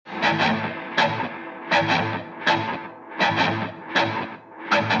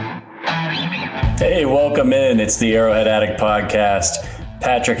Hey, welcome in. It's the Arrowhead Addict Podcast.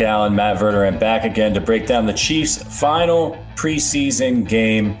 Patrick Allen, Matt Verderame back again to break down the Chiefs' final preseason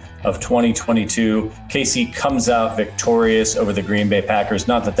game of 2022. KC comes out victorious over the Green Bay Packers.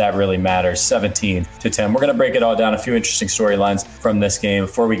 Not that that really matters, 17-10. We're going to break it all down, a few interesting storylines from this game.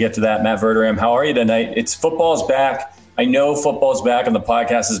 Before we get to that, Matt Verderame, how are you tonight? Football's back. I know football's back and the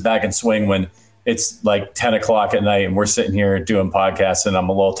podcast is back in swing when it's like 10 o'clock at night and we're sitting here doing podcasts and I'm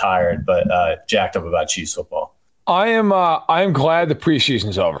a little tired, but jacked up about Chiefs football. I am glad the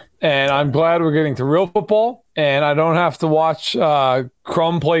preseason's over, and I'm glad we're getting to real football, and I don't have to watch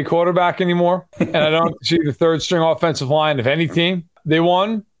Crum play quarterback anymore, and I don't have to see the third string offensive line of any team. They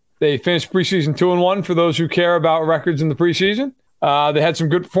won. They finished preseason 2-1 for those who care about records in the preseason. They had some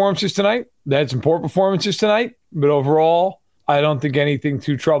good performances tonight. They had some poor performances tonight, but overall, I don't think anything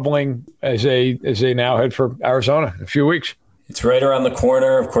too troubling as they now head for Arizona in a few weeks. It's right around the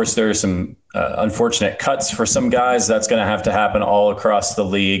corner. Of course, there are some unfortunate cuts for some guys. That's going to happen all across the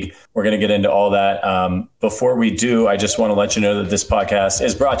league. We're going to get into all that. Before we do, I just want to let you know that this podcast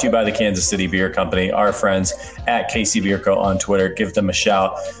is brought to you by the Kansas City Beer Company, our friends at KC Beer Co. on Twitter. Give them a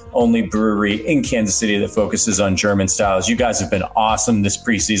shout. Only brewery in Kansas City that focuses on German styles. You guys have been awesome this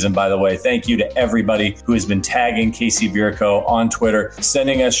preseason, by the way. Thank you to everybody who has been tagging KC Beer Co. on Twitter,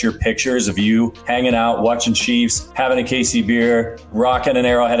 sending us your pictures of you hanging out, watching Chiefs, having a KC beer, rocking an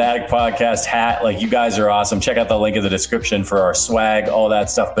Arrowhead Addict Podcast hat. Like, you guys are awesome. Check out the link in the description for our swag, all that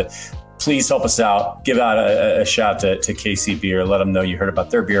stuff. But please help us out. Give out a shout to KC Beer. Let them know you heard about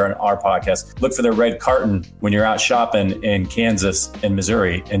their beer on our podcast. Look for their red carton when you're out shopping in Kansas and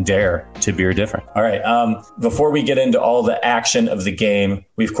Missouri, and dare to beer different. All right. Before we get into all the action of the game,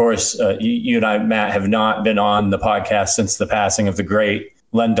 we, of course, you and I, Matt, have not been on the podcast since the passing of the great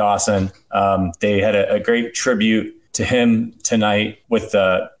Len Dawson. They had a great tribute to him tonight with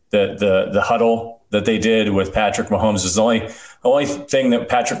the huddle that they did with Patrick Mahomes. Is the only thing that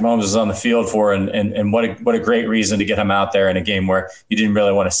Patrick Mahomes is on the field for, and what a great reason to get him out there in a game where you didn't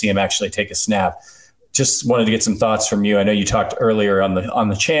really want to see him actually take a snap. Just wanted to get some thoughts from you. I know you talked earlier on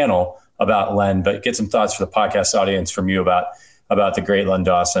the channel about Len, but get some thoughts for the podcast audience from you about the great Len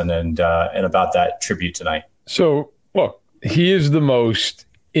Dawson and about that tribute tonight. So, look, he is the most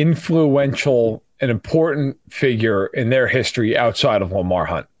influential and important figure in their history outside of Lamar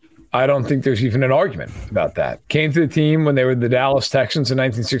Hunt. I don't think there's even an argument about that. Came to the team when they were the Dallas Texans in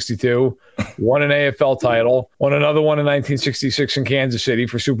 1962, won an AFL title, won another one in 1966 in Kansas City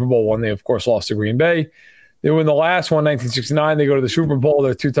for Super Bowl I. They, of course, lost to Green Bay. They win the last one, 1969. They go to the Super Bowl.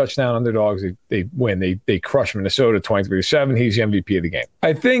 They're 2-touchdown underdogs. They win. They crush Minnesota 23-7. He's the MVP of the game.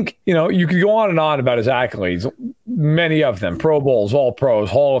 I think, you could go on and on about his accolades, many of them, Pro Bowls, All Pros,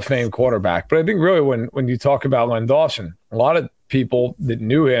 Hall of Fame quarterback. But I think really when you talk about Len Dawson, a lot of people that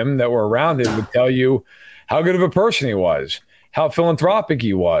knew him, that were around him, would tell you how good of a person he was, how philanthropic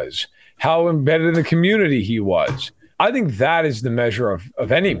he was, how embedded in the community he was. I think that is the measure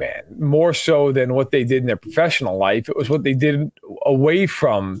of any man, more so than what they did in their professional life. It was what they did away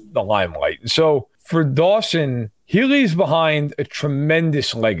from the limelight. And so for Dawson, he leaves behind a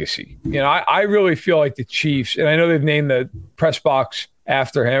tremendous legacy. I really feel like the Chiefs, and I know they've named the press box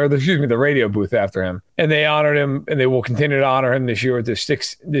after him, or the radio booth after him, and they honored him, and they will continue to honor him this year with the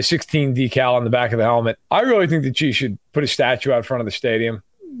 16 decal on the back of the helmet. I really think the Chiefs should put a statue out front of the stadium.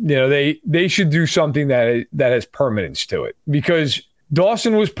 They should do something that has permanence to it, because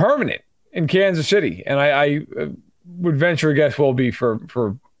Dawson was permanent in Kansas City, and I would venture a guess will be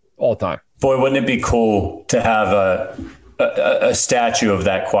for all time. Boy, wouldn't it be cool to have a statue of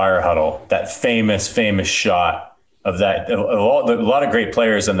that choir huddle, that famous shot of that, a lot of great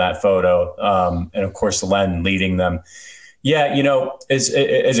players in that photo, and of course Len leading them. Yeah, as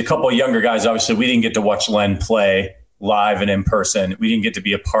a couple of younger guys, obviously we didn't get to watch Len play live and in person. We didn't get to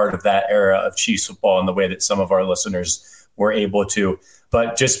be a part of that era of Chiefs football in the way that some of our listeners were able to.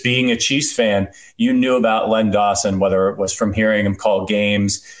 But just being a Chiefs fan, you knew about Len Dawson, whether it was from hearing him call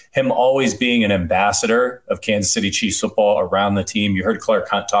games, him always being an ambassador of Kansas City Chiefs football around the team. You heard Clark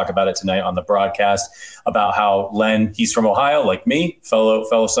Hunt talk about it tonight on the broadcast, about how Len, he's from Ohio, like me,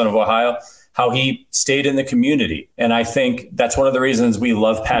 fellow son of Ohio, how he stayed in the community. And I think that's one of the reasons we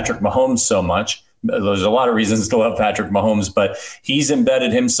love Patrick Mahomes so much. There's a lot of reasons to love Patrick Mahomes, but he's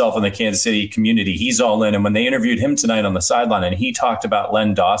embedded himself in the Kansas City community. He's all in. And when they interviewed him tonight on the sideline and he talked about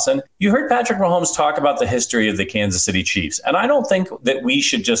Len Dawson, you heard Patrick Mahomes talk about the history of the Kansas City Chiefs. And I don't think that we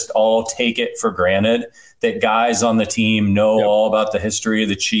should just all take it for granted that guys on the team know all about the history of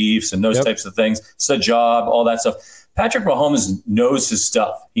the Chiefs and those types of things. It's a job, all that stuff. Patrick Mahomes knows his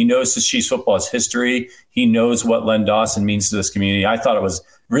stuff. He knows his Chiefs football's history. He knows what Len Dawson means to this community. I thought it was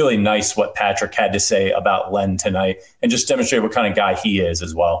really nice what Patrick had to say about Len tonight and just demonstrate what kind of guy he is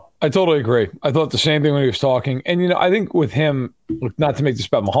as well. I totally agree. I thought the same thing when he was talking. And, I think with him, not to make this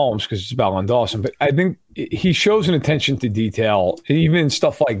about Mahomes because it's about Len Dawson, but I think he shows an attention to detail, even in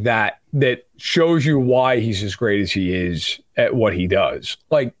stuff like that shows you why he's as great as he is at what he does.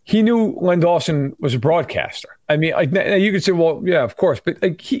 Like, he knew Len Dawson was a broadcaster. I mean, like, now you could say, well, yeah, of course. But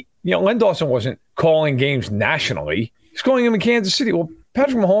like Len Dawson wasn't calling games nationally. He's calling them in Kansas City. Well,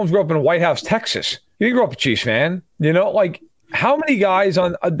 Patrick Mahomes grew up in White House, Texas. He didn't grow up a Chiefs fan. Like, how many guys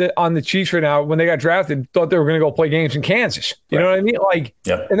on the Chiefs right now, when they got drafted, thought they were going to go play games in Kansas? You know what I mean? Like,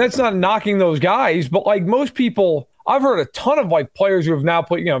 And that's not knocking those guys, but like most people, I've heard a ton of like players who have now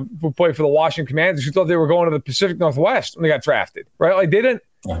played, who play for the Washington Commanders who thought they were going to the Pacific Northwest when they got drafted, right? Like they didn't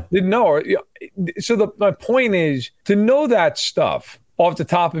know. So my point is to know that stuff off the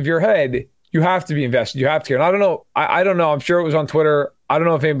top of your head. You have to be invested. You have to care. And I don't know. I don't know. I'm sure it was on Twitter. I don't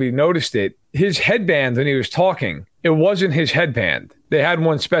know if anybody noticed it. His headband when he was talking, it wasn't his headband. They had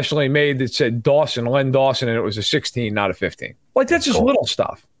one specially made that said Dawson, Len Dawson, and it was a 16, not a 15. Like, that's just little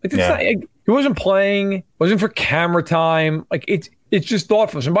stuff. Like, he wasn't playing, wasn't for camera time. Like, it's just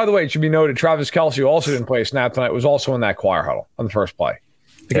thoughtful. And by the way, it should be noted, Travis Kelce, who also didn't play a snap tonight, was also in that choir huddle on the first play.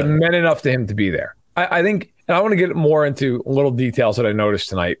 Like, it meant enough to him to be there. I think, and I want to get more into little details that I noticed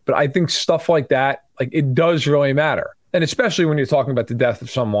tonight, but I think stuff like that, like, it does really matter. And especially when you're talking about the death of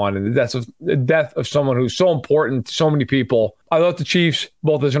someone and the death of someone who's so important to so many people. I thought the Chiefs,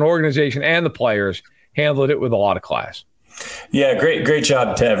 both as an organization and the players, handled it with a lot of class. Yeah, great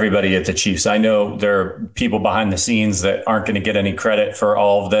job to everybody at the Chiefs. I know there are people behind the scenes that aren't going to get any credit for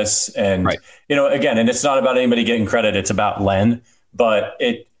all of this. And, again, and it's not about anybody getting credit. It's about Len. But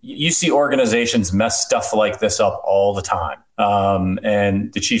you see organizations mess stuff like this up all the time.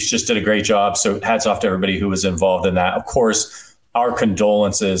 And the Chiefs just did a great job. So hats off to everybody who was involved in that. Of course, our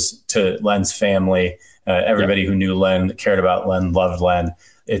condolences to Len's family, everybody who knew Len, cared about Len, loved Len.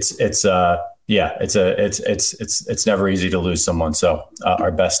 It's never easy to lose someone. So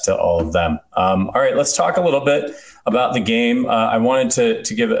our best to all of them. All right, let's talk a little bit about the game. I wanted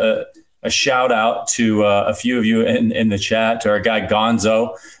to give a shout out to a few of you in the chat, to our guy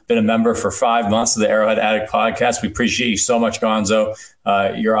Gonzo, been a member for 5 months of the Arrowhead Addict podcast. We appreciate you so much, Gonzo.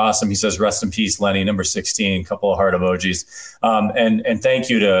 You're awesome. He says, rest in peace, Lenny, number 16, couple of heart emojis. And thank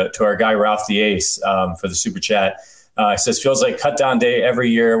you to our guy, Ralph the Ace, for the super chat. He says, feels like cut down day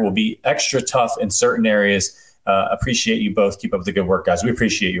every year will be extra tough in certain areas. Appreciate you both. Keep up the good work, guys. We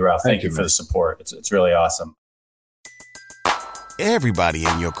appreciate you, Ralph. Thank you for the support. It's really awesome. Everybody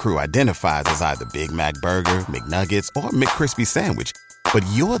in your crew identifies as either Big Mac Burger, McNuggets, or McCrispy Sandwich. But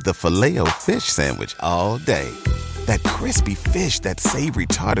you're the Filet-O-Fish Sandwich all day. That crispy fish, that savory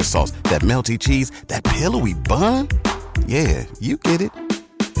tartar sauce, that melty cheese, that pillowy bun. Yeah, you get it.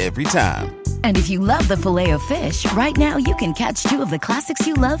 Every time. And if you love the Filet-O-Fish, right now you can catch two of the classics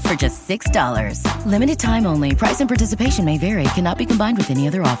you love for just $6. Limited time only. Price and participation may vary. Cannot be combined with any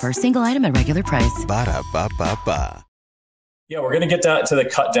other offer. Single item at regular price. Ba-da-ba-ba-ba. Yeah, we're going to get to the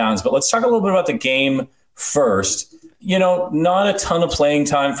cut downs, but let's talk a little bit about the game first. Not a ton of playing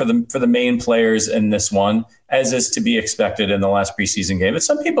time for the main players in this one, as is to be expected in the last preseason game. But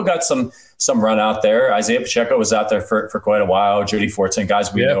some people got some run out there. Isaiah Pacheco was out there for quite a while. Jody Fortson,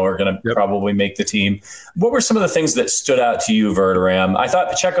 guys we know are going to probably make the team. What were some of the things that stood out to you, Verderam? I thought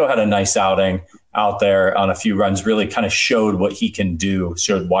Pacheco had a nice outing out there on a few runs, really kind of showed what he can do,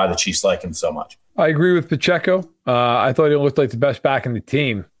 showed why the Chiefs like him so much. I agree with Pacheco. I thought he looked like the best back in the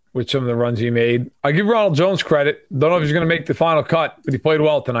team with some of the runs he made. I give Ronald Jones credit. Don't know if he's going to make the final cut, but he played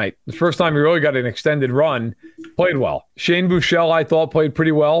well tonight. The first time he really got an extended run, played well. Shane Buechele, I thought, played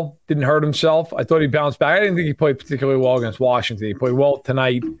pretty well. Didn't hurt himself. I thought he bounced back. I didn't think he played particularly well against Washington. He played well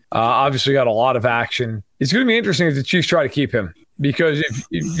tonight. Obviously got a lot of action. It's going to be interesting if the Chiefs try to keep him. Because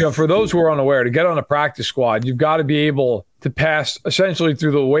for those who are unaware, to get on a practice squad, you've got to be able to pass essentially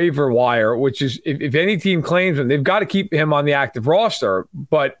through the waiver wire, which is if any team claims him, they've got to keep him on the active roster.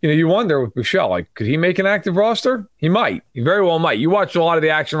 But you wonder with Buechele, like, could he make an active roster? He might. He very well might. You watch a lot of the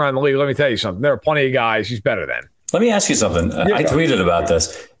action around the league. Let me tell you something. There are plenty of guys he's better than. Let me ask you something. I tweeted about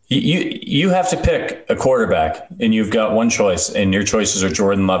this. You have to pick a quarterback, and you've got one choice, and your choices are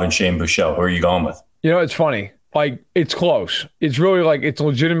Jordan Love and Shane Buechele. Who are you going with? It's funny. Like, it's close. It's really it's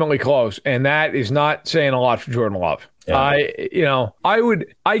legitimately close. And that is not saying a lot for Jordan Love. Yeah.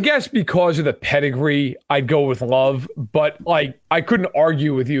 I guess because of the pedigree, I'd go with Love. But I couldn't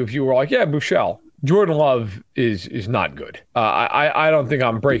argue with you if you were like, yeah, Buechele. Jordan Love is not good. I don't think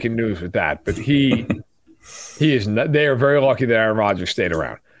I'm breaking news with that, but he He is. They are very lucky that Aaron Rodgers stayed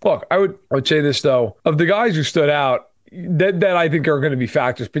around. Look, I would say this, though. Of the guys who stood out, that I think are going to be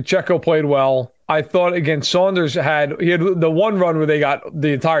factors, Pacheco played well. I thought against Saunders he had the one run where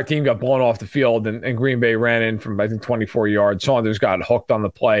the entire team got blown off the field and Green Bay ran in from, I think, 24 yards. Saunders got hooked on the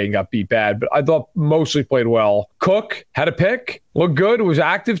play and got beat bad, but I thought mostly played well. Cook had a pick, looked good, was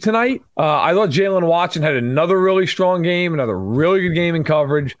active tonight. I thought Jalen Watson had another really strong game, another really good game in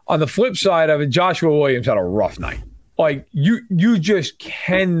coverage. On the flip side of it, Joshua Williams had a rough night. Like, you just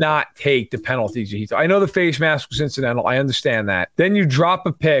cannot take the penalties. I know the face mask was incidental. I understand that. Then you drop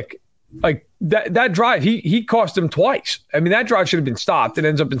a pick. Like, that drive, he cost him twice. I mean, that drive should have been stopped. It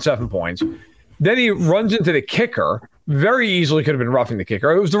ends up in 7 points. Then he runs into the kicker. Very easily could have been roughing the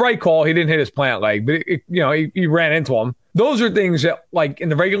kicker. It was the right call. He didn't hit his plant leg, but he ran into him. Those are things that, like, in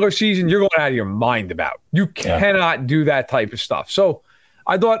the regular season, you're going out of your mind about. You cannot do that type of stuff. So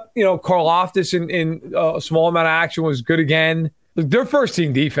I thought, Karlaftis in a small amount of action was good again. Their first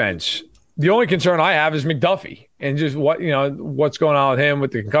team defense, the only concern I have is McDuffie and just what's going on with him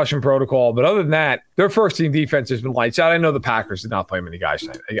with the concussion protocol. But other than that, their first team defense has been lights out. I know the Packers did not play many guys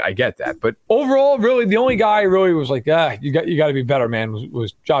tonight. I get that. But overall, really, the only guy really was like, you got to be better, man,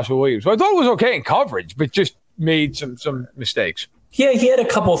 was Joshua Williams. So I thought it was okay in coverage, but just made some mistakes. Yeah, he had a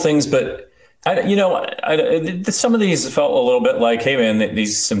couple of things, but some of these felt a little bit like, hey, man,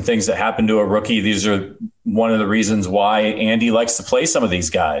 these some things that happen to a rookie. These are one of the reasons why Andy likes to play some of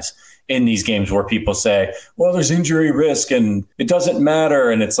these guys in these games where people say, well, there's injury risk and it doesn't matter.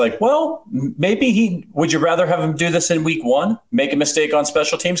 And it's like, well, maybe would you rather have him do this in week one, make a mistake on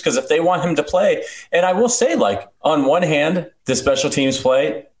special teams? Because if they want him to play, and I will say, like, on one hand, the special teams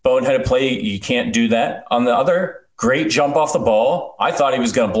play, boneheaded play, you can't do that. On the other, great jump off the ball. I thought he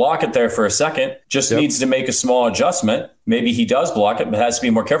was going to block it there for a second. Just needs to make a small adjustment. Maybe he does block it, but has to be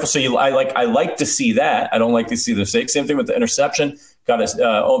more careful. So I like to see that. I don't like to see the mistake. Same thing with the interception. Got his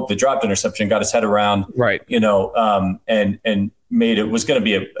the dropped interception. Got his head around. Right. And made it was going to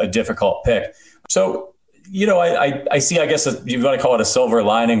be a difficult pick. So I see. I guess you want to call it a silver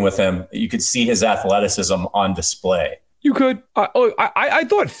lining with him. You could see his athleticism on display. You could. I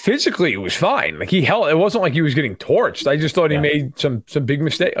thought physically it was fine. Like, he held. It wasn't like he was getting torched. I just thought he made some big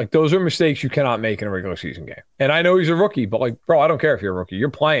mistakes. Like, those are mistakes you cannot make in a regular season game. And I know he's a rookie, but, like, bro, I don't care if you're a rookie.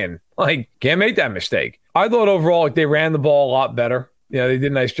 You're playing. Like, can't make that mistake. I thought overall, like, they ran the ball a lot better. They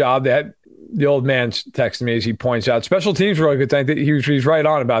did a nice job. They had the old man's texting me as he points out. Special teams were really good. He's right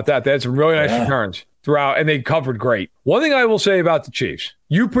on about that. They had some really nice returns throughout, and they covered great. One thing I will say about the Chiefs,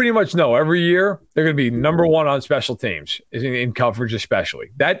 you pretty much know every year they're going to be number one on special teams, in coverage especially.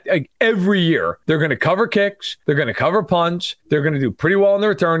 That, like, every year they're going to cover kicks, they're going to cover punts, they're going to do pretty well in the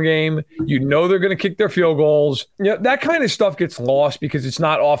return game. They're going to kick their field goals. That kind of stuff gets lost because it's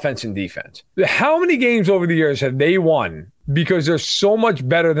not offense and defense. How many games over the years have they won because they're so much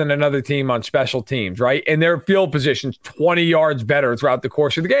better than another team on special teams, right? And their field position's 20 yards better throughout the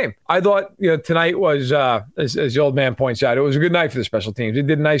course of the game. I thought, tonight was, as the old man points out, it was a good night for the special teams. They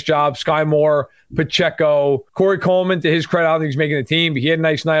did a nice job. Sky Moore, Pacheco, Corey Coleman, to his credit, I don't think he's making the team, but he had a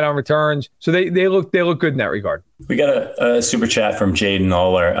nice night on returns. So they look good in that regard. We got a super chat from Jaden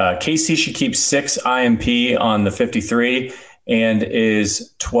Aller. KC should keep 6 IMP on the 53 and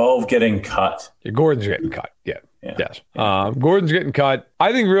is 12 getting cut. Yeah, Gordon's getting cut. Yeah. Yes. Gordon's getting cut.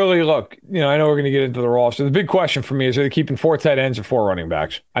 I think really, look, I know we're going to get into the roster. The big question for me is, are they keeping 4 tight ends or 4 running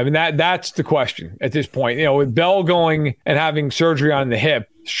backs? I mean, that's the question at this point. With Bell going and having surgery on the hip,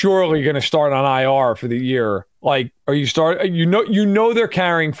 surely going to start on IR for the year. Like, are you they're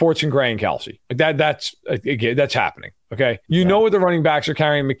carrying Fortune, Gray, and Kelsey. Like that's happening. Okay. You know what the running backs are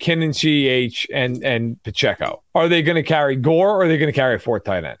carrying: McKinnon, CEH, and Pacheco. Are they going to carry Gore, or are they going to carry a 4th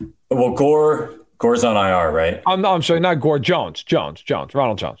tight end? Well, Gore's on IR, right? I'm sorry, not Gore. Ronald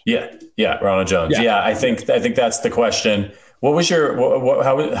Jones. Yeah, Ronald Jones. Yeah, I think that's the question. What was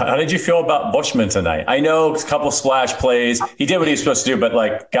how did you feel about Bushman tonight? I know a couple splash plays. He did what he was supposed to do, but,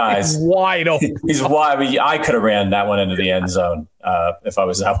 like, guys, he's wide open. He's wide. I could have ran that one into the end zone if I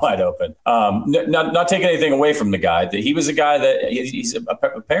was that wide open. Not taking anything away from the guy. He was a guy that he's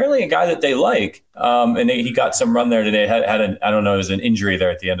apparently a guy that they like. And he got some run there today. I don't know, it was an injury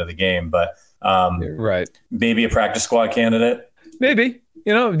there at the end of the game, but right. Maybe a practice squad candidate. Maybe.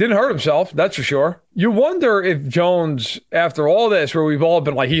 Didn't hurt himself, that's for sure. You wonder if Jones, after all this, where we've all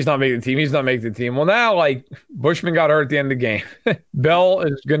been like, he's not making the team. Well, now, like, Bushman got hurt at the end of the game. Bell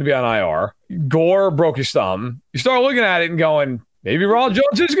is going to be on IR. Gore broke his thumb. You start looking at it and going, maybe Ronald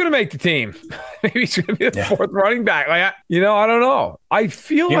Jones is going to make the team. Maybe he's going to be the 4th running back. Like, I don't know. I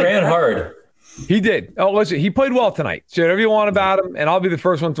feel he ran hard. He did. Oh, listen, he played well tonight. Say whatever you want about him, and I'll be the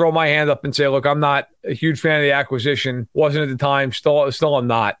first one to throw my hand up and say, look, I'm not a huge fan of the acquisition. Wasn't at the time. Still I'm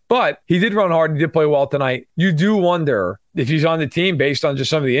not. But he did run hard. He did play well tonight. You do wonder if he's on the team based on just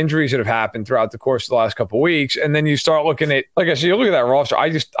some of the injuries that have happened throughout the course of the last couple of weeks. And then you start looking at, like I said, you look at that roster. I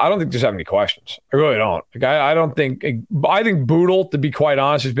don't think there's that many questions. I really don't. Like, I think Boodle, to be quite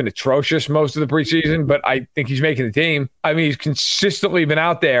honest, has been atrocious most of the preseason, but I think he's making the team. I mean, he's consistently been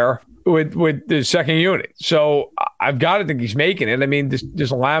out there with the second unit. So I've got to think he's making it. I mean,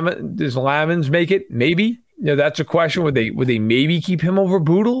 does Lamons make it? Maybe. That's a question. Would they maybe keep him over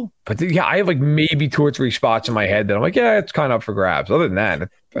Boodle? But I have like maybe 2 or 3 spots in my head that I'm like, yeah, it's kind of up for grabs. Other than that,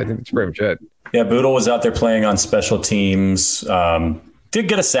 I think it's pretty much it. Yeah, Boodle was out there playing on special teams. Did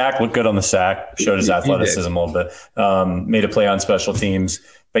get a sack, looked good on the sack, showed his athleticism a little bit, made a play on special teams.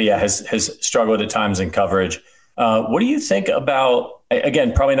 But yeah, has struggled at times in coverage. What do you think about,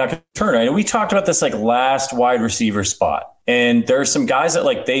 again, probably not going to turn. I know we talked about this like last wide receiver spot, and there are some guys that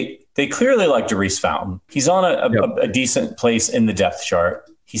like they clearly like Darius Fountain. He's on a decent place in the depth chart.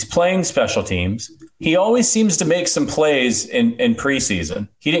 He's playing special teams. He always seems to make some plays in preseason.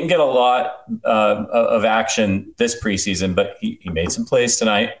 He didn't get a lot of action this preseason, but he made some plays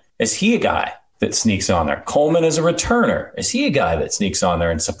tonight. Is he a guy that sneaks on there? Coleman is a returner. Is he a guy that sneaks on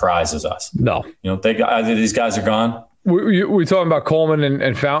there and surprises us? No. Either these guys are gone. We talking about Coleman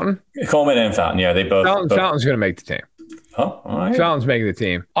and Fountain? Coleman and Fountain, yeah, they both. Fountain's going to make the team. Oh, all right. Fountain's making the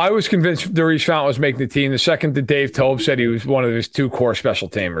team. I was convinced Darius Fountain was making the team the second that Dave Tobe said he was one of his 2 core special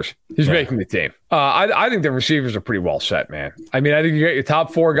teamers. He's making the team. I think the receivers are pretty well set, man. I mean, I think you got your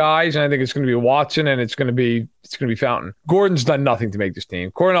top 4 guys, and I think it's going to be Watson, and it's going to be Fountain. Gordon's done nothing to make this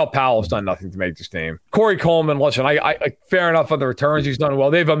team. Cornell Powell's done nothing to make this team. Corey Coleman, listen, I fair enough on the returns. He's done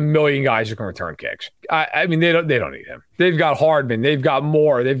well. They have a million guys who can return kicks. I mean, they don't need him. They've got Hardman. They've got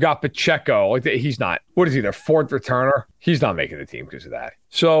Moore. They've got Pacheco. He's not. What is he, their 4th returner? He's not making the team because of that.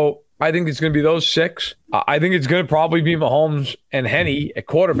 So I think it's going to be those 6. I think it's going to probably be Mahomes and Henny at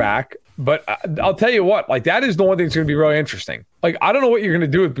quarterback. But I'll tell you what, like, that is the one thing that's going to be really interesting. Like, I don't know what you're going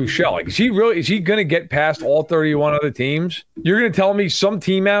to do with Buechele. Like, is he going to get past all 31 other teams? You're going to tell me some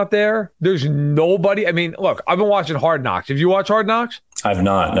team out there, there's nobody. I mean, look, I've been watching Hard Knocks. Have you watched Hard Knocks? I've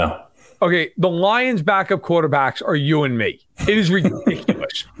not, no. Okay, the Lions' backup quarterbacks are you and me. It is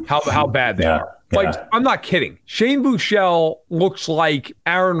ridiculous how bad they are. Like, I'm not kidding. Shane Buechele looks like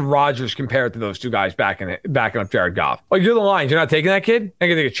Aaron Rodgers compared to those 2 guys backing up Jared Goff. Like, you're the Lions. You're not taking that kid? Not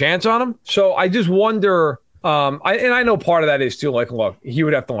going to take a chance on him? So I just wonder. I know part of that is too, like, look, he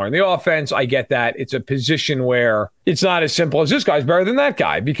would have to learn the offense. I get that. It's a position where it's not as simple as this guy's better than that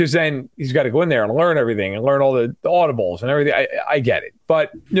guy, because then he's got to go in there and learn everything and learn all the audibles and everything. I get it.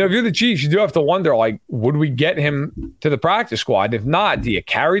 But, if you're the Chiefs, you do have to wonder, like, would we get him to the practice squad? If not, do you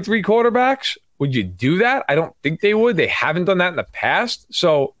carry 3 quarterbacks? Would you do that? I don't think they would. They haven't done that in the past.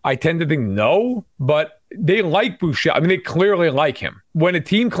 So I tend to think no, but they like Buechele. I mean, they clearly like him. When a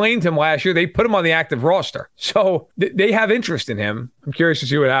team claimed him last year, they put him on the active roster. So they have interest in him. I'm curious to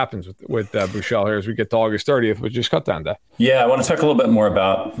see what happens with Buechele here as we get to August 30th, which is cut down day. Yeah, I want to talk a little bit more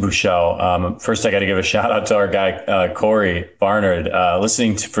about Buechele. First, I got to give a shout out to our guy, Corey Barnard,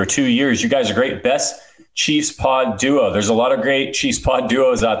 listening for 2 years. You guys are great. Best Chiefs pod duo. There's a lot of great Chiefs pod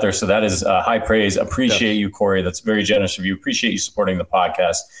duos out there, so that is high praise. Appreciate you, Corey. That's very generous of you. Appreciate you supporting the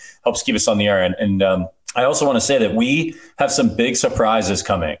podcast. Helps keep us on the air. And I also want to say that we have some big surprises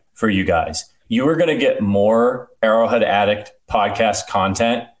coming for you guys. You are going to get more Arrowhead Addict podcast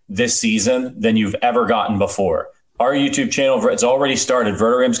content this season than you've ever gotten before. Our YouTube channel, it's already started.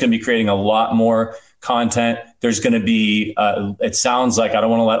 Vertiram's going to be creating a lot more content. There's going to be, it sounds like, I don't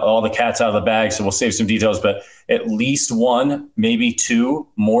want to let all the cats out of the bag, so we'll save some details, but at least 1, maybe 2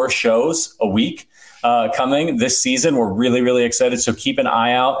 more shows a week coming this season. We're really, really excited. So keep an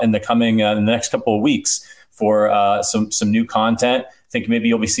eye out in the coming, in the next couple of weeks for some new content. I think maybe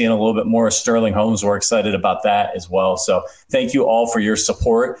you'll be seeing a little bit more of Sterling Holmes. We're excited about that as well. So thank you all for your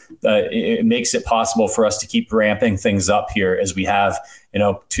support. It makes it possible for us to keep ramping things up here as we have.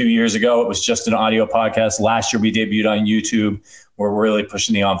 2 years ago, it was just an audio podcast. Last year, we debuted on YouTube. We're really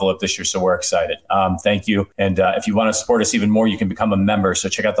pushing the envelope this year, so we're excited. Thank you. And if you want to support us even more, you can become a member. So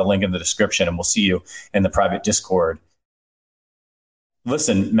check out the link in the description, and we'll see you in the private Discord.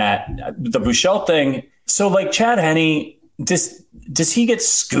 Listen, Matt, the Buechele thing. So, like, Chad Henne, does he get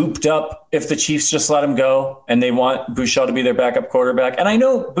scooped up if the Chiefs just let him go and they want Buechele to be their backup quarterback? And I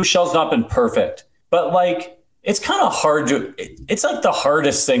know Buechele's not been perfect, but, like, it's kind of hard it's like the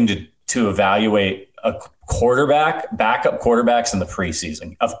hardest thing to evaluate a backup quarterbacks in the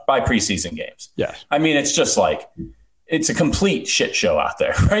preseason, by preseason games. Yes. I mean, it's just like, it's a complete shit show out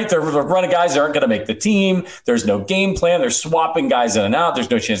there, right? They're running guys that aren't going to make the team. There's no game plan. They're swapping guys in and out. There's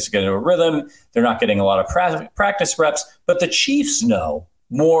no chance to get into a rhythm. They're not getting a lot of practice reps. But the Chiefs know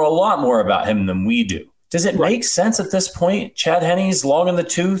a lot more about him than we do. Does it make sense at this point? Chad Henne's long in the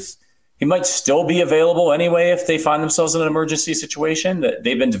tooth. He might still be available anyway if they find themselves in an emergency situation. That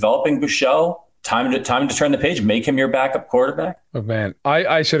they've been developing Buechele. Time to turn the page. Make him your backup quarterback. Oh man,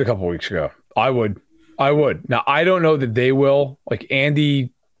 I said a couple weeks ago I would. Now, I don't know that they will. Like, Andy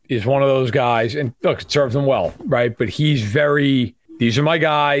is one of those guys, and look, it serves him well, right? But he's these are my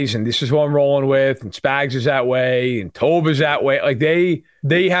guys, and this is who I'm rolling with, and Spags is that way, and Tobe is that way. Like,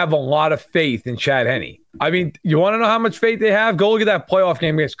 they have a lot of faith in Chad Henne. I mean, you want to know how much faith they have? Go look at that playoff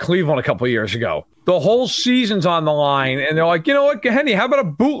game against Cleveland a couple of years ago. The whole season's on the line, and they're like, you know what, Henne, how about a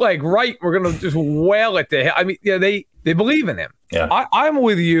bootleg right? We're going to just wail it to him. I mean, yeah, they believe in him. Yeah. I'm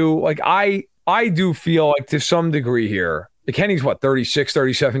with you. Like, I do feel like to some degree here, like Henny's 36,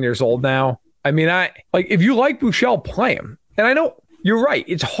 37 years old now. I mean, if you like Buechele, play him. And I know you're right.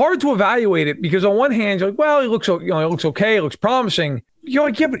 It's hard to evaluate it because on one hand, you're like, well, he looks okay. He looks promising. You're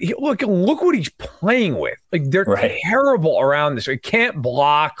like, yeah, but look what he's playing with. Like, they're terrible around this. He can't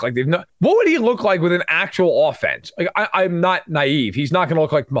block. Like, what would he look like with an actual offense? Like, I'm not naive. He's not going to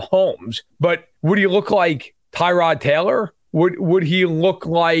look like Mahomes, but would he look like Tyrod Taylor? Would he look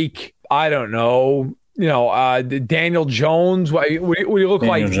like, I don't know, Daniel Jones? Would he look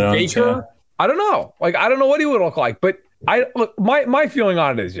like Baker? Yeah. I don't know. Like, I don't know what he would look like. But my feeling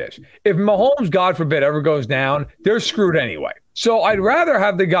on it is this: if Mahomes, God forbid, ever goes down, they're screwed anyway. So I'd rather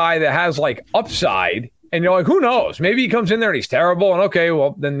have the guy that has like upside, and you're like, who knows? Maybe he comes in there and he's terrible, and okay,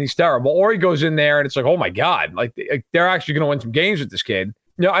 well then he's terrible, or he goes in there and it's like, oh my God, like they're actually going to win some games with this kid.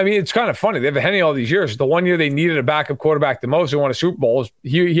 I mean, it's kind of funny. They've had Henne all these years. The one year they needed a backup quarterback the most, they won a Super Bowl.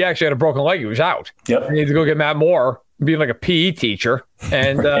 He actually had a broken leg. He was out. Yep. They needed to go get Matt Moore, being like a PE teacher,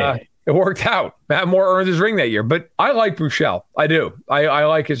 and it worked out. Matt Moore earned his ring that year. But I like Buechele. I do. I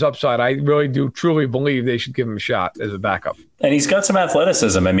like his upside. I really do truly believe they should give him a shot as a backup. And he's got some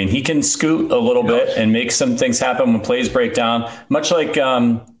athleticism. I mean, he can scoot a little bit and make some things happen when plays break down, much like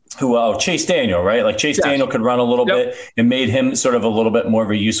Chase Daniel, right? Like Chase Daniel could run a little bit, and made him sort of a little bit more of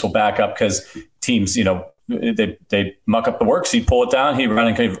a useful backup because teams, they muck up the works. He'd pull it down, he'd run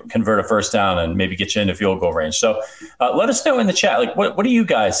and convert a first down and maybe get you into field goal range. So let us know in the chat, like, what do you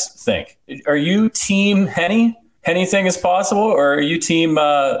guys think? Are you team Henne? Anything is possible, or are you team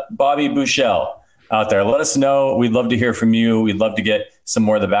Bobby Buechele out there? Let us know. We'd love to hear from you. We'd love to get some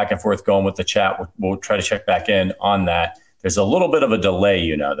more of the back and forth going with the chat. We'll try to check back in on that. There's a little bit of a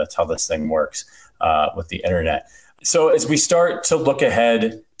delay, that's how this thing works with the internet. So as we start to look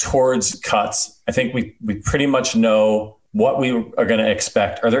ahead towards cuts, I think we pretty much know what we are going to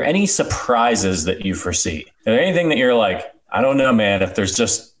expect. Are there any surprises that you foresee? Is there anything that you're like, I don't know, man, if there's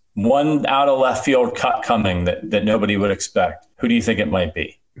just one out of left field cut coming that nobody would expect, who do you think it might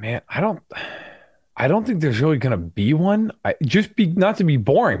be? Man, I don't think there's really going to be one. Not to be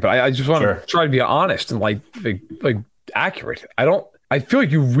boring, but I just want to try to be honest and like accurate. I feel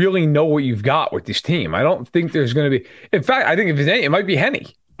like you really know what you've got with this team. I don't think there's going to be. In fact, I think if it's any, it might be Henne.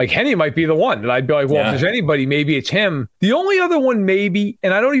 Like, Henne might be the one that I'd be like, well, if there's anybody, maybe it's him. The only other one, maybe,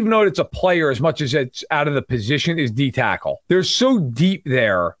 and I don't even know if it's a player as much as it's out of the position, is D tackle. They're so deep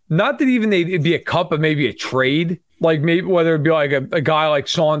there. Not that even it'd be a cut, but maybe a trade. Like, maybe whether it'd be like a guy like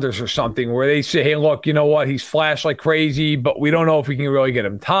Saunders or something, where they say, hey, look, you know what? He's flashed like crazy, but we don't know if we can really get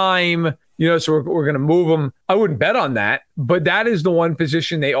him time. So we're going to move him. I wouldn't bet on that, but that is the one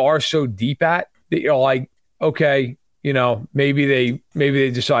position they are so deep at that you're like, okay, maybe they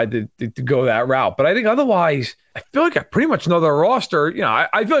decide to go that route. But I think otherwise, I feel like I pretty much know their roster.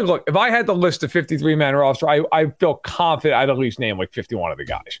 I feel like, look, if I had to list a 53-man roster, I feel confident I'd at least name like 51 of the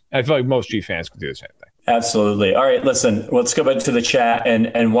guys. And I feel like most Chief fans could do the same thing. Absolutely. All right, listen, let's go back to the chat.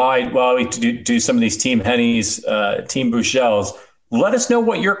 And while we do some of these Team Henne's, Team Buechele's, let us know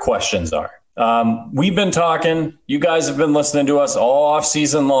what your questions are. We've been talking. You guys have been listening to us all off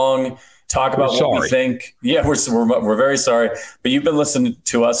season long. Talk about what we think. Yeah, we're very sorry, but you've been listening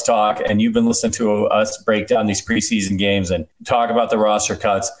to us talk, and you've been listening to us break down these preseason games and talk about the roster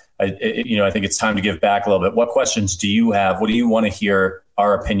cuts. I think it's time to give back a little bit. What questions do you have? What do you want to hear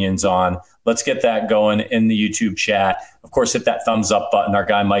our opinions on? Let's get that going in the YouTube chat. Of course, hit that thumbs up button. Our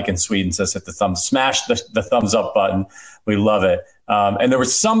guy Mike in Sweden says smash the thumbs up button. We love it. And there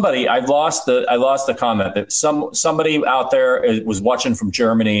was somebody, I lost the comment, that somebody out there was watching from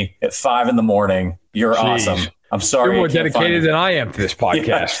Germany at 5 a.m. You're awesome. I'm sorry. You're more dedicated than I am to this podcast.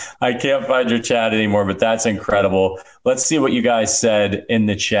 Yeah, I can't find your chat anymore, but that's incredible. Let's see what you guys said in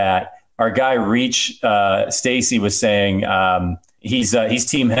the chat. Our guy Reach Stacy was saying he's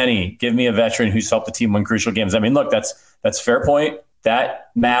Team Henny. Give me a veteran who's helped the team win crucial games. I mean, look, that's fair point.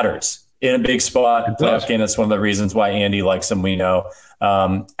 That matters in a big spot. Playoff game. That's one of the reasons why Andy likes him. We know.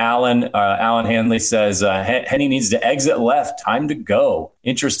 Alan Hanley says Henny needs to exit left. Time to go.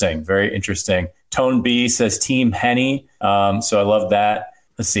 Interesting. Very interesting. Tone B says Team Henny. So I love that.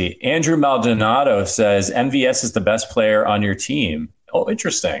 Let's see. Andrew Maldonado says MVS is the best player on your team. Oh,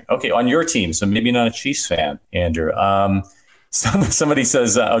 interesting. Okay, on your team. So maybe not a Chiefs fan, Andrew. Somebody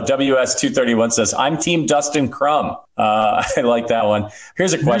says, WS231 says, I'm Team Dustin Crum. I like that one.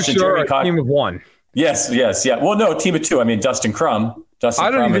 Here's a question. Sure, team of one. Yes. Yeah. Well, no, team of two. I mean, Dustin Crum. I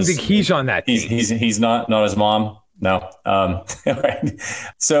don't even think he's on that team. He's not his mom. No. Right.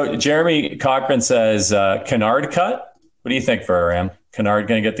 So Jeremy Cochran says, Kennard cut. What do you think for Ram? Kennard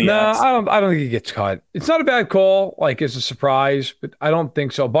going to get the axe? I don't think he gets cut. It's not a bad call, like it's a surprise, but I don't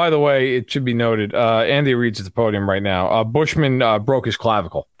think so. By the way, it should be noted, Andy Reid's at the podium right now. Bushman broke his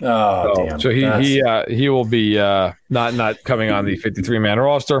clavicle. Oh, damn. So he will be not coming on the 53-man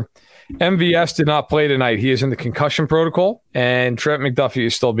roster. MVS did not play tonight. He is in the concussion protocol, and Trent McDuffie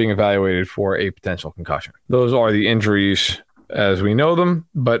is still being evaluated for a potential concussion. Those are the injuries as we know them.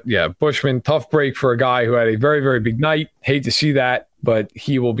 But yeah, Bushman, tough break for a guy who had a very, very big night. Hate to see that, but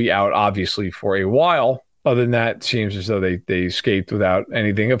he will be out obviously for a while. Other than that, it seems as though they escaped without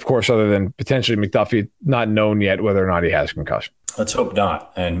anything, of course, other than potentially McDuffie, not known yet whether or not he has concussion. Let's hope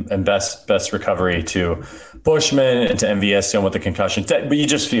not. And best recovery to Bushman and to MVS dealing with the concussion. But you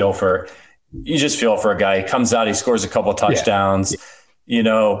just feel for a guy. He comes out, he scores a couple touchdowns,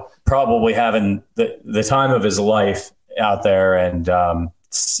 probably having the time of his life out there, and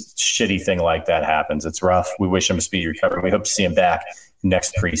shitty thing like that happens. It's rough. We wish him a speedy recovery. We hope to see him back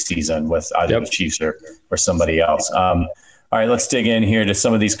next preseason with either the Chiefs or somebody else. All right, let's dig in here to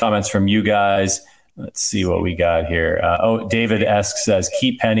some of these comments from you guys. Let's see what we got here. David Esk says,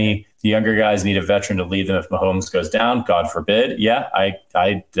 keep Penny. The younger guys need a veteran to lead them if Mahomes goes down. God forbid. Yeah,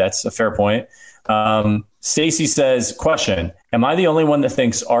 I that's a fair point. Stacy says, question, am I the only one that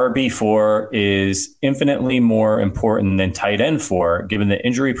thinks RB4 is infinitely more important than tight end 4, given the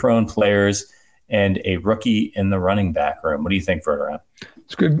injury-prone players and a rookie in the running back room? What do you think, Verderam?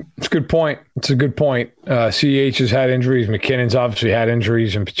 It's good. It's a good point. CH has had injuries. McKinnon's obviously had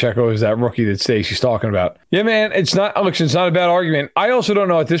injuries, and Pacheco is that rookie that Stacy's talking about. Yeah, man, it's not a bad argument. I also don't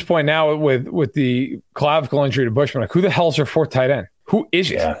know at this point now with the clavicle injury to Bushman, like who the hell's their fourth tight end? Who is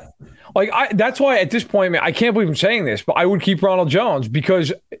it? Yeah. That's why at this point, man, I can't believe I'm saying this, but I would keep Ronald Jones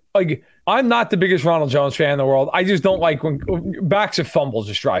because, I'm not the biggest Ronald Jones fan in the world. I just don't like when backs of fumbles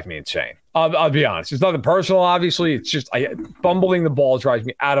just drive me insane. I'll be honest. It's nothing personal, obviously. It's just fumbling the ball drives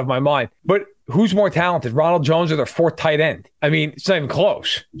me out of my mind. But who's more talented, Ronald Jones or their fourth tight end? I mean, it's not even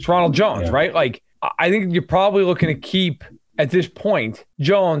close. It's Ronald Jones, right? I think you're probably looking to keep, at this point,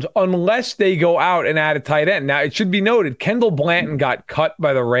 Jones, unless they go out and add a tight end. Now, it should be noted, Kendall Blanton got cut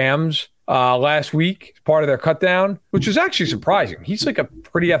by the Rams last week as part of their cut down, which was actually surprising. He's like a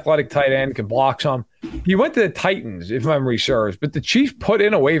pretty athletic tight end, can block some. He went to the Titans, if memory serves, but the Chiefs put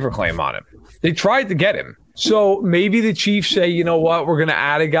in a waiver claim on him. They tried to get him. So maybe the Chiefs say, you know what, we're going to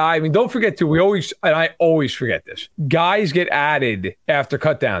add a guy. I mean, don't forget too, I always forget this. Guys get added after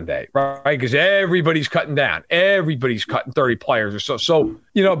cut down day, right? Because everybody's cutting down. Everybody's cutting 30 players or so. So,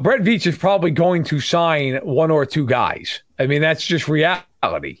 Brett Veach is probably going to sign one or two guys. I mean, that's just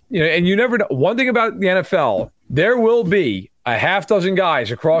reality. And you never know. One thing about the NFL, there will be a half dozen guys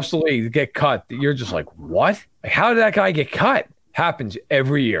across the league that get cut that you're just like, what? How did that guy get cut? Happens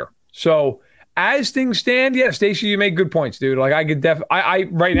every year. So as things stand, yeah, Stacey, you make good points, dude. I could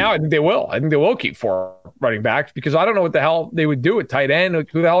right now, I think they will. I think they will keep 4 running backs because I don't know what the hell they would do at tight end.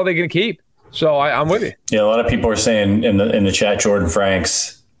 Who the hell are they going to keep? So I'm with you. Yeah, a lot of people are saying in the chat, Jordan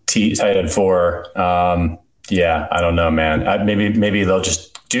Franks, tight end 4. Yeah, I don't know, man. Maybe they'll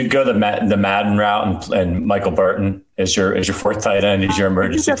just go the Madden route and Michael Burton is your fourth tight end, is your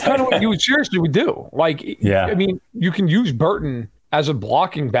emergency. That's kind of what you seriously would do. I mean, you can use Burton as a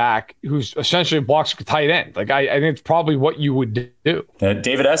blocking back who's essentially blocks a tight end. I think it's probably what you would do.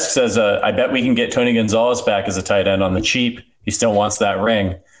 David Esk says, I bet we can get Tony Gonzalez back as a tight end on the cheap. He still wants that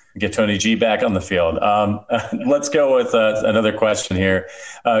ring. Get Tony G back on the field. Let's go with another question here.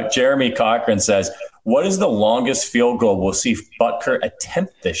 Jeremy Cochran says, what is the longest field goal we'll see Butker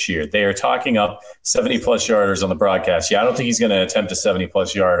attempt this year? They are talking up 70-plus yarders on the broadcast. Yeah, I don't think he's going to attempt a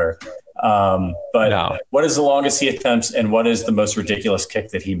 70-plus yarder. But no. What is the longest he attempts, and what is the most ridiculous kick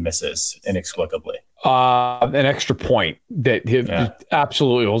that he misses inexplicably? An extra point that he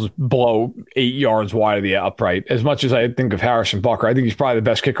absolutely will just blow 8 yards wide of the upright. As much as I think of Harrison Butker, I think he's probably the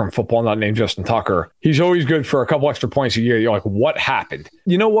best kicker in football, not named Justin Tucker. He's always good for a couple extra points a year. You're like, what happened?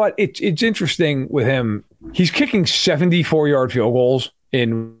 You know what? It's interesting with him. He's kicking 74-yard field goals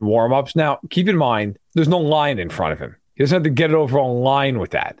in warm-ups. Now, keep in mind, there's no line in front of him. He doesn't have to get it over a line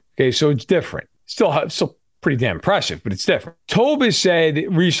with that. Okay, so it's different. Still pretty damn impressive, but it's different. Tobe has said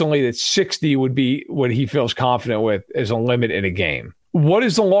recently that 60 would be what he feels confident with as a limit in a game. What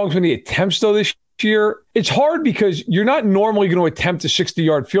is the longest many attempts, though, this year? It's hard because you're not normally going to attempt a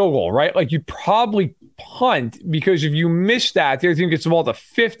 60-yard field goal, right? Like, you probably punt because if you miss that, the other team gets the ball to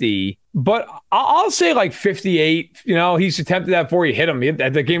 50. But I'll say like 58. You know, he's attempted that before he hit him.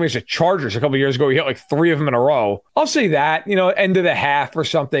 At the game against the Chargers a couple of years ago, he hit like 3 of them in a row. I'll say that, you know, end of the half or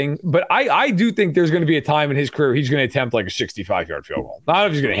something. But I do think there's going to be a time in his career he's going to attempt like a 65-yard field goal. Not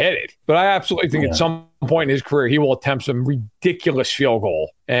if he's going to hit it, but I absolutely think at some point in his career he will attempt some ridiculous field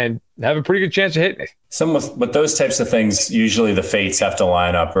goal and have a pretty good chance of hitting it. Some with those types of things, usually the fates have to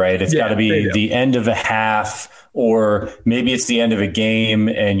line up, right? It's got to be the end of a half, or maybe it's the end of a game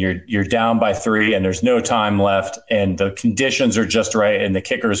and you're down by 3 and there's no time left and the conditions are just right and the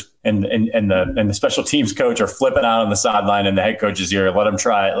kickers and the special teams coach are flipping out on the sideline and the head coach is here. Let him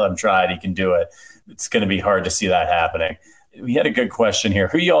try it. He can do it. It's going to be hard to see that happening. We had a good question here.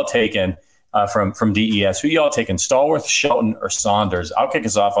 Who y'all taking from DES? Who y'all taking? Stallworth, Shelton, or Saunders? I'll kick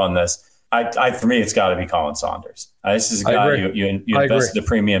us off on this. For me, it's got to be Colin Saunders. This is a guy you invested a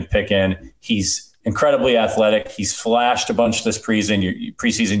premium pick in. He's incredibly athletic. He's flashed a bunch this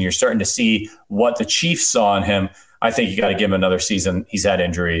preseason. You're starting to see what the Chiefs saw in him. I think you got to give him another season. He's had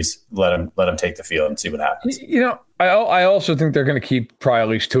injuries. Let him take the field and see what happens. You know, I also think they're going to keep probably at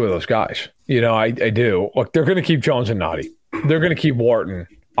least 2 of those guys. You know, I do. Look, they're going to keep Jones and Noddy. They're going to keep Wharton.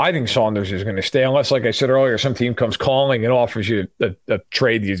 I think Saunders is going to stay unless, like I said earlier, some team comes calling and offers you a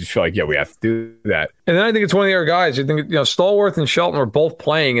trade. You just feel like, yeah, we have to do that. And then I think it's one of the other guys. I think, you know, Stallworth and Shelton were both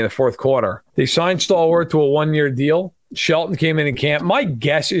playing in the fourth quarter. They signed Stallworth to a 1-year deal. Shelton came in camp. My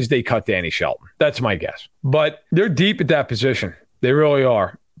guess is they cut Danny Shelton. That's my guess. But they're deep at that position. They really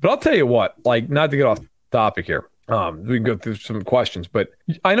are. But I'll tell you what, like, not to get off topic here. We can go through some questions, but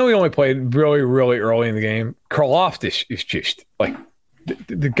I know he only played really, really early in the game. Karlaftis is just like,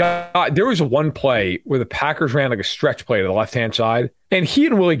 the guy, there was one play where the Packers ran like a stretch play to the left-hand side, and he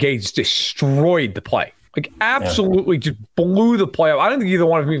and Willie Gates destroyed the play. Like, absolutely just blew the play up. I don't think either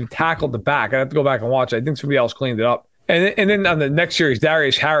one of them even tackled the back. I'd have to go back and watch it. I think somebody else cleaned it up. And then on the next series,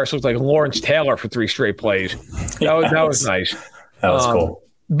 Darius Harris looked like Lawrence Taylor for 3 straight plays. That was nice. That was cool.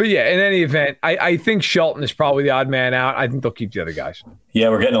 But yeah, in any event, I think Shelton is probably the odd man out. I think they'll keep the other guys. Yeah,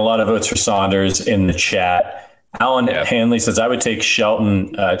 we're getting a lot of votes for Saunders in the chat. Alan Hanley says, I would take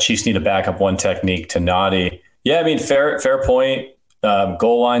Shelton. Chiefs need to back up one technique to Noddy. Yeah, I mean, fair point.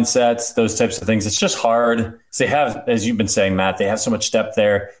 Goal line sets, those types of things. It's just hard. They have, as you've been saying, Matt, they have so much depth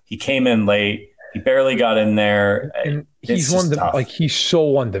there. He came in late. He barely got in there. And he's he's so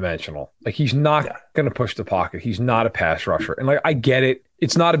one-dimensional. Like, he's not going to push the pocket. He's not a pass rusher. And like, I get it.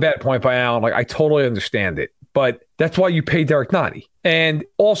 It's not a bad point by Allen. Like, I totally understand it. But that's why you pay Derek Noddy. And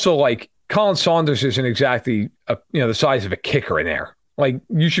also, like, Colin Saunders isn't exactly the size of a kicker in there. Like,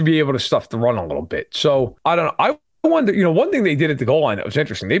 you should be able to stuff the run a little bit. So I don't know. I wonder, one thing they did at the goal line that was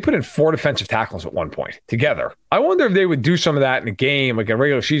interesting, they put in 4 defensive tackles at one point together. I wonder if they would do some of that in a game, like a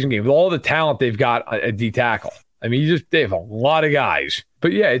regular season game, with all the talent they've got at D tackle. I mean, they have a lot of guys.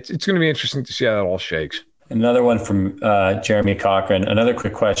 But yeah, it's going to be interesting to see how that all shakes. Another one from Jeremy Cochran. Another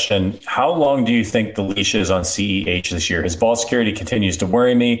quick question. How long do you think the leash is on CEH this year? His ball security continues to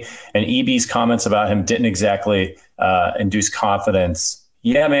worry me, and EB's comments about him didn't exactly induce confidence.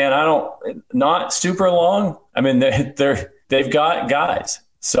 Yeah, man, not super long. I mean, they've got guys.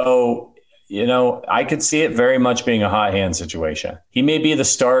 So, I could see it very much being a hot hand situation. He may be the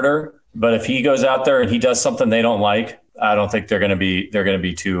starter, but if he goes out there and he does something they don't like, I don't think they're going to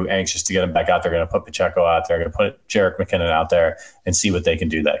be too anxious to get him back out. They're going to put Pacheco out there. They're going to put Jerick McKinnon out there and see what they can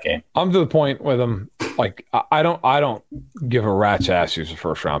do that game. I'm to the point with him. Like, I don't give a rat's ass who's a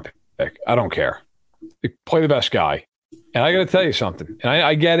first round pick. I don't care. They play the best guy. And I got to tell you something. And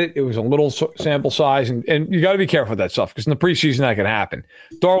I get it. It was a little sample size, and you got to be careful with that stuff because in the preseason that can happen.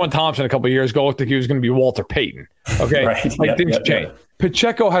 Darwin Thompson a couple of years ago looked like he was going to be Walter Payton. Okay, right. Things change.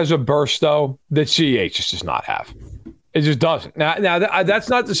 Pacheco has a burst though that CEH just does not have. It just doesn't. Now that's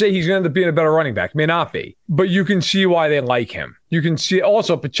not to say he's going to end up being a better running back. May not be, but you can see why they like him. You can see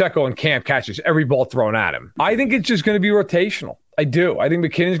also Pacheco in camp catches every ball thrown at him. I think it's just going to be rotational. I do. I think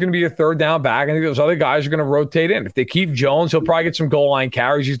McKinnon's going to be a third down back. I think those other guys are going to rotate in. If they keep Jones, he'll probably get some goal line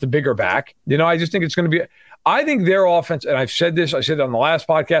carries. He's the bigger back. I just think it's going to be – I think their offense – and I've said this. I said it on the last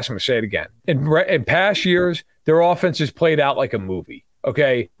podcast. I'm going to say it again. In past years, their offense has played out like a movie,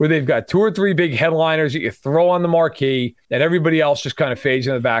 okay, where they've got 2 or 3 big headliners that you throw on the marquee, and everybody else just kind of fades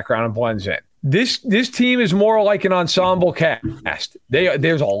in the background and blends in. This team is more like an ensemble cast.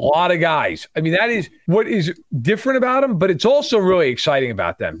 There's a lot of guys. I mean, that is what is different about them, but it's also really exciting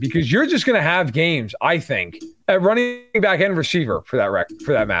about them because you're just going to have games, I think, at running back and receiver for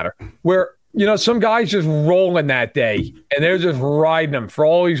that matter, where some guys just rolling that day and they're just riding them for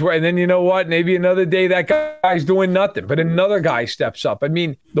all these. And then you know what? Maybe another day that guy's doing nothing, but another guy steps up. I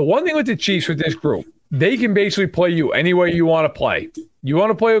mean, the one thing with the Chiefs with this group, they can basically play you any way you want to play. You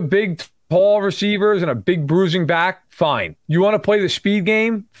want to play with big, tall receivers and a big bruising back, fine. You want to play the speed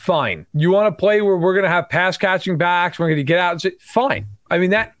game, fine. You want to play where we're going to have pass catching backs, we're going to get out and say, fine. I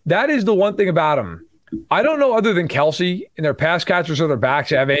mean, that is the one thing about them. I don't know other than Kelsey and their pass catchers or their backs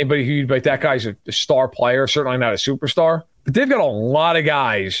have anybody who like that guy's a star player, certainly not a superstar. But they've got a lot of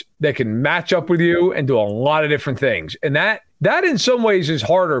guys that can match up with you and do a lot of different things. And that in some ways is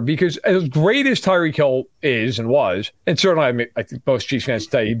harder because as great as Tyreek Hill is and was, and certainly I think most Chiefs fans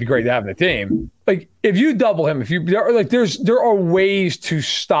tell you he'd be great to have in the team. Like if you double him, there are ways to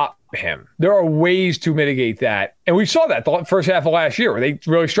stop him. There are ways to mitigate that. And we saw that the first half of last year where they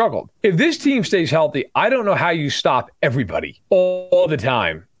really struggled. If this team stays healthy, I don't know how you stop everybody all the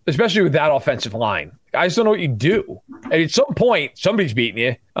time, especially with that offensive line. I just don't know what you do. And at some point, somebody's beating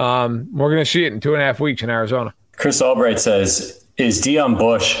you. We're going to see it in 2.5 weeks in Arizona. Chris Albright says, is Deion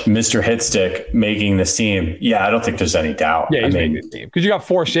Bush, Mr. Hitstick, making this team? Yeah, I don't think there's any doubt. Yeah, he's making the team. Because you got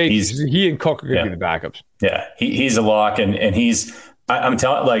 4 safeties. He and Cook are going to be the backups. Yeah, he's a lock, and he's – I'm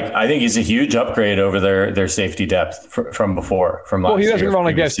telling, I think he's a huge upgrade over their safety depth from before. From last year. Well, he doesn't run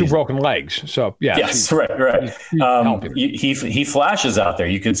like he has 2 broken legs. So yeah. Yes, right. He flashes out there.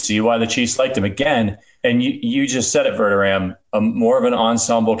 You could see why the Chiefs liked him again. And you just said it, Verderam. More of an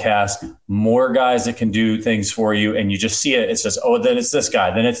ensemble cast, more guys that can do things for you, and you just see it. It says, oh, then it's this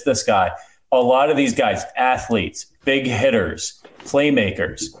guy, then it's this guy. A lot of these guys, athletes, big hitters,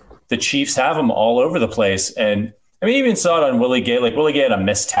 playmakers. The Chiefs have them all over the place, and I mean, even saw it on Willie Gay. Like Willie Gay had a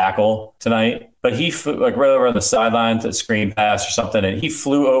missed tackle tonight, but he right over on the sideline to screen pass or something, and he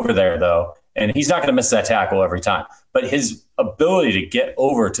flew over there though, and he's not going to miss that tackle every time. But his ability to get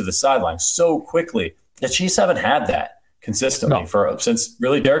over to the sideline so quickly, the Chiefs haven't had that consistently since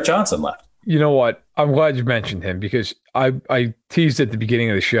really Derek Johnson left. You know what? I'm glad you mentioned him because I teased at the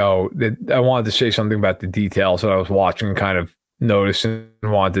beginning of the show that I wanted to say something about the details that I was watching and kind of noticed and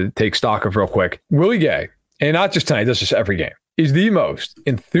wanted to take stock of real quick. Willie Gay. And not just tonight, does this every game, is the most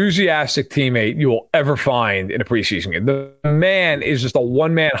enthusiastic teammate you will ever find in a preseason game. The man is just a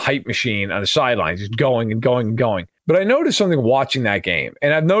one-man hype machine on the sidelines, just going and going and going. But I noticed something watching that game,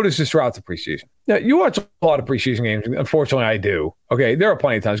 and I've noticed this throughout the preseason. Now, you watch a lot of preseason games. Unfortunately, I do. Okay, there are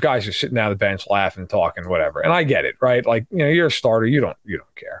plenty of times guys are sitting down the bench laughing, talking, whatever. And I get it, right? Like, you're a starter. You don't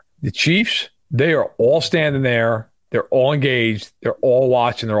care. The Chiefs, they are all standing there. They're all engaged. They're all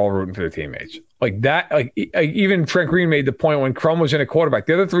watching. They're all rooting for their teammates. Like that, even Trent Green made the point when Crum was in a quarterback.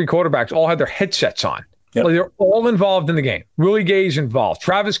 The other 3 quarterbacks all had their headsets on. Yep. Like they're all involved in the game. Willie Gay's involved.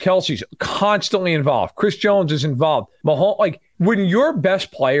 Travis Kelce's constantly involved. Chris Jones is involved. Mahomes, when your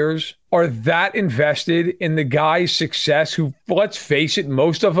best players are that invested in the guy's success, who, let's face it,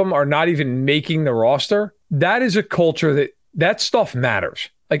 most of them are not even making the roster, that is a culture that stuff matters.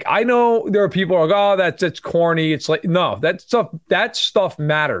 Like, I know there are people who are like, oh, that's corny. It's like, no, that stuff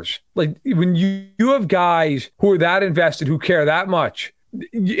matters. Like, when you have guys who are that invested, who care that much,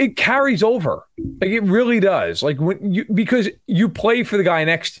 it carries over. Like, it really does. Like, because you play for the guy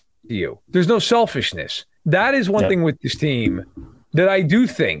next to you. There's no selfishness. That is one thing with this team that I do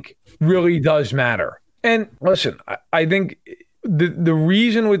think really does matter. And listen, I think the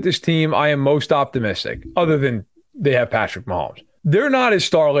reason with this team I am most optimistic, other than they have Patrick Mahomes, they're not as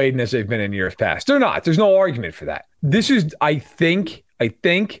star-laden as they've been in years past. They're not. There's no argument for that. This is, I think,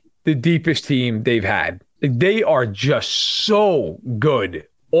 the deepest team they've had. Like, they are just so good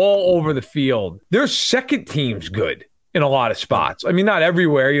all over the field. Their second team's good in a lot of spots. I mean, not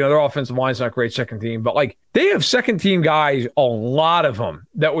everywhere. Their offensive line's not great second team, but they have second team guys, a lot of them,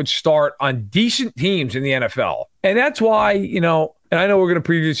 that would start on decent teams in the NFL. And that's why, and I know we're going to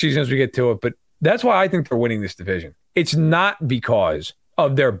preview the season as we get to it, but that's why I think they're winning this division. It's not because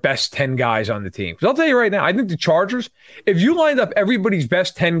of their best 10 guys on the team. Because I'll tell you right now, I think the Chargers, if you lined up everybody's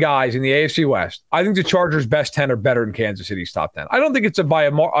best 10 guys in the AFC West, I think the Chargers' best 10 are better than Kansas City's top 10. I don't think it's by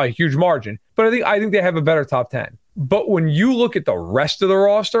a huge margin, but I think they have a better top 10. But when you look at the rest of the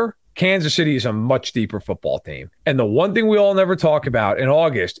roster, Kansas City is a much deeper football team. And the one thing we all never talk about in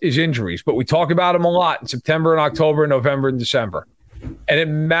August is injuries, but we talk about them a lot in September and October and November and December. And it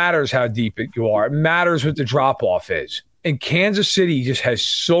matters how deep you are. It matters what the drop-off is. And Kansas City just has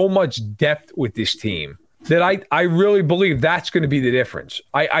so much depth with this team that I really believe that's going to be the difference.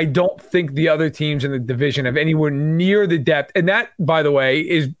 I don't think the other teams in the division have anywhere near the depth. And that, by the way,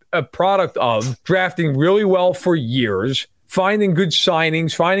 is a product of drafting really well for years, finding good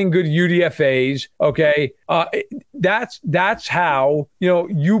signings, finding good UDFAs. Okay. That's how,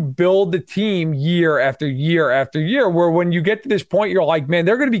 you build the team year after year after year, where when you get to this point, you're like, man,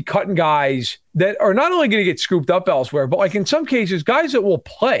 they're going to be cutting guys that are not only going to get scooped up elsewhere, but like in some cases, guys that will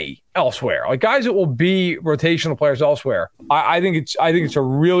play elsewhere, like guys that will be rotational players elsewhere. I think it's a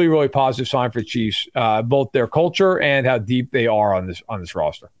really, really positive sign for the Chiefs, both their culture and how deep they are on this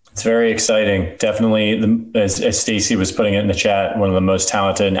roster. It's very exciting. Definitely, as Stacey was putting it in the chat, one of the most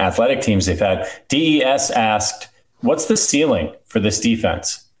talented and athletic teams they've had. DES asked, what's the ceiling for this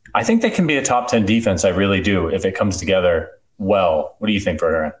defense? I think they can be a top 10 defense. I really do, if it comes together well. What do you think,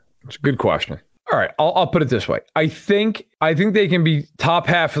 Verderin? It's a good question. All right, I'll put it this way. I think they can be top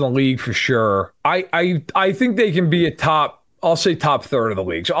half of the league for sure. I think they can be I'll say top third of the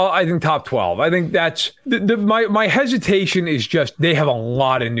league. So I think top 12. I think that's my hesitation is just they have a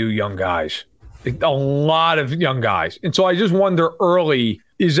lot of new young guys, a lot of young guys. And so I just wonder early,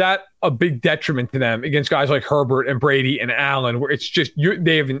 is that a big detriment to them against guys like Herbert and Brady and Allen, where it's just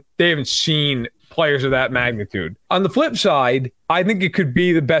they haven't seen players of that magnitude. On the flip side, I think it could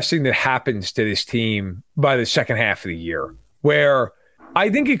be the best thing that happens to this team by the second half of the year, where I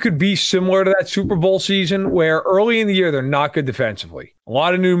think it could be similar to that Super Bowl season where early in the year, they're not good defensively. A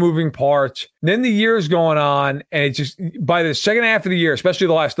lot of new moving parts. Then the year is going on, and it just, by the second half of the year, especially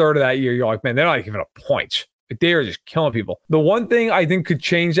the last third of that year, you're like, man, they're not giving up points. They are just killing people. The one thing I think could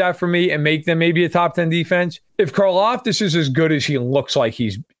change that for me and make them maybe a top 10 defense, if Karlaftis is as good as he looks like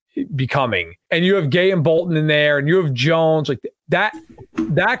he's becoming, and you have Gay and Bolton in there, and you have Jones, like that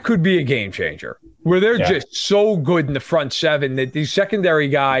could be a game changer. Where they're just so good in the front seven that these secondary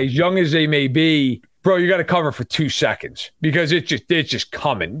guys, young as they may be, bro, you got to cover for 2 seconds because it's just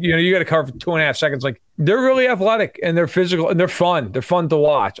coming. You got to cover for 2.5 seconds. Like, they're really athletic and they're physical and they're fun. They're fun to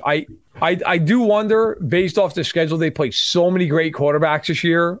watch. I do wonder, based off the schedule, they play so many great quarterbacks this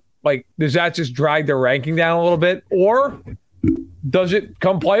year. Like, does that just drag their ranking down a little bit, or does it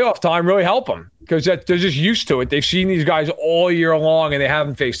come playoff time really help them? Because they're just used to it. They've seen these guys all year long, and they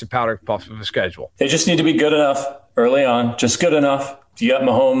haven't faced a powder puff of a schedule. They just need to be good enough early on, just good enough. You got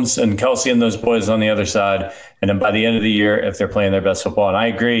Mahomes and Kelsey and those boys on the other side. And then by the end of the year, if they're playing their best football, and I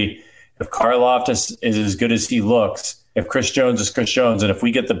agree, if Karlaftis is as good as he looks, if Chris Jones is Chris Jones, and if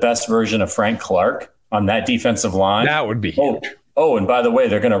we get the best version of Frank Clark on that defensive line. That would be huge. Oh, and by the way,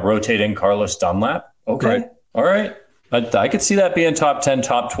 they're going to rotate in Carlos Dunlap. Okay. Right. All right. I could see that being top 10,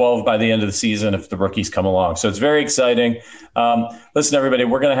 top 12 by the end of the season if the rookies come along. So it's very exciting. Listen, everybody,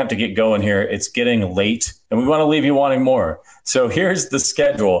 we're going to have to get going here. It's getting late, and we want to leave you wanting more. So here's the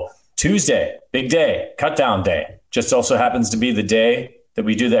schedule. Tuesday, big day, cut down day. Just also happens to be the day that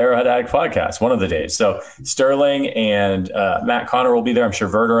we do the Arrowhead Addict podcast, one of the days. So Sterling and Matt Connor will be there. I'm sure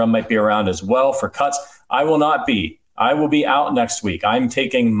Verderin might be around as well for cuts. I will not be. I will be out next week. I'm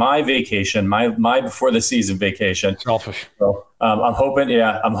taking my vacation, my before the season vacation. Selfish. So I'm hoping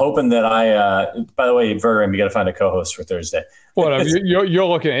that by the way, Verderin, we got to find a co-host for Thursday. Whatever. You're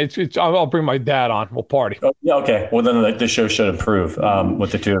looking. It's. I'll bring my dad on. We'll party. Oh, yeah. Okay. Well, then the show should improve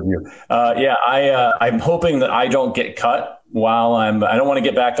with the two of you. I'm hoping that I don't get cut while I don't want to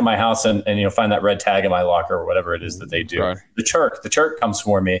get back to my house and find that red tag in my locker or whatever it is that they do. Right. The Turk comes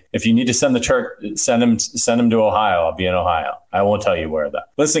for me. If you need to send the Turk, send him to Ohio. I'll be in Ohio. I won't tell you where though.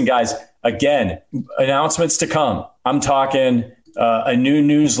 Listen, guys, again, announcements to come. I'm talking a new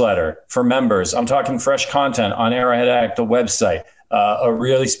newsletter for members. I'm talking fresh content on Arrowhead Addict, the website, a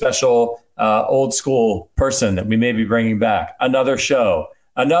really special old school person that we may be bringing back, another show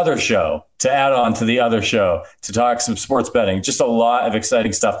to add on to the other show, to talk some sports betting, just a lot of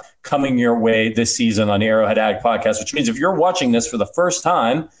exciting stuff coming your way this season on the Arrowhead Addict podcast, which means if you're watching this for the first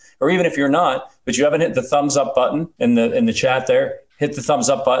time, or even if you're not, but you haven't hit the thumbs up button in the chat there, hit the thumbs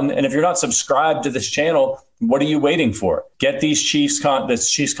up button. And if you're not subscribed to this channel, what are you waiting for? Get these Chiefs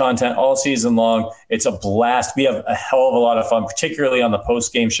content all season long. It's a blast. We have a hell of a lot of fun, particularly on the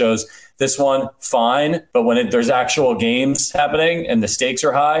post-game shows. This one, fine. But when there's actual games happening and the stakes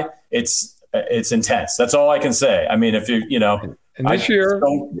are high, it's intense. That's all I can say. I mean, if and this year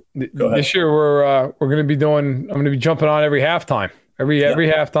we're going to be I'm going to be jumping on every halftime Every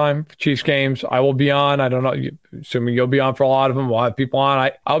halftime Chiefs games, I will be on. I don't know, assuming you'll be on for a lot of them. We'll have people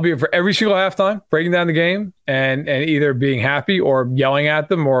on. I'll be here for every single halftime, breaking down the game and either being happy or yelling at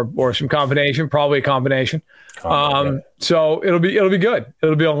them or some combination, probably a combination. So it'll be good.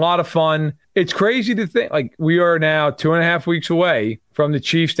 It'll be a lot of fun. It's crazy to think, like, we are now 2.5 weeks away from the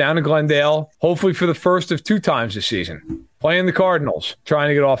Chiefs down to Glendale, hopefully for the first of 2 times this season, playing the Cardinals, trying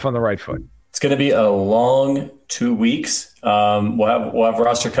to get off on the right foot. It's going to be a long 2 weeks. We'll have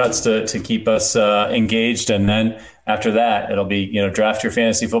roster cuts to keep us engaged, and then after that, it'll be draft your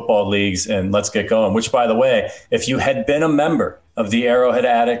fantasy football leagues and let's get going. Which, by the way, if you had been a member of the Arrowhead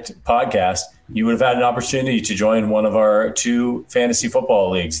Addict podcast, you would have had an opportunity to join one of our 2 fantasy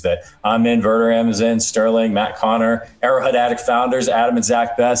football leagues that I'm in, Verderham is in, Sterling, Matt Connor, Arrowhead Addict founders, Adam and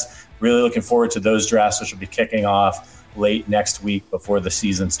Zach Best. Really looking forward to those drafts, which will be kicking off late next week before the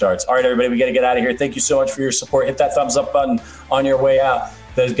season starts. All right, everybody, we got to get out of here. Thank you so much for your support. Hit that thumbs up button on your way out.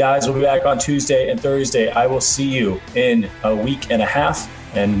 Those guys will be back on Tuesday and Thursday. I will see you in a week and a half.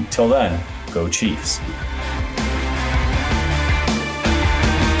 And until then, go Chiefs.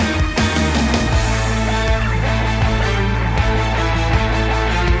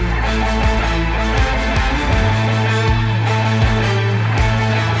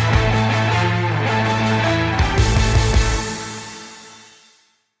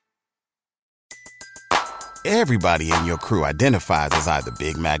 Everybody in your crew identifies as either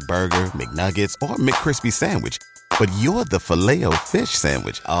Big Mac Burger, McNuggets, or McCrispy Sandwich. But you're the Filet-O-Fish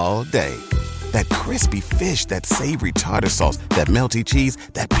Sandwich all day. That crispy fish, that savory tartar sauce, that melty cheese,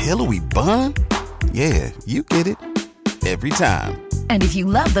 that pillowy bun. Yeah, you get it. Every time. And if you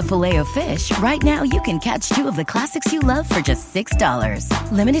love the Filet-O-Fish, right now you can catch 2 of the classics you love for just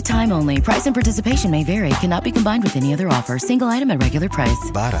 $6. Limited time only. Price and participation may vary. Cannot be combined with any other offer. Single item at regular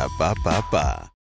price. Ba-da-ba-ba-ba.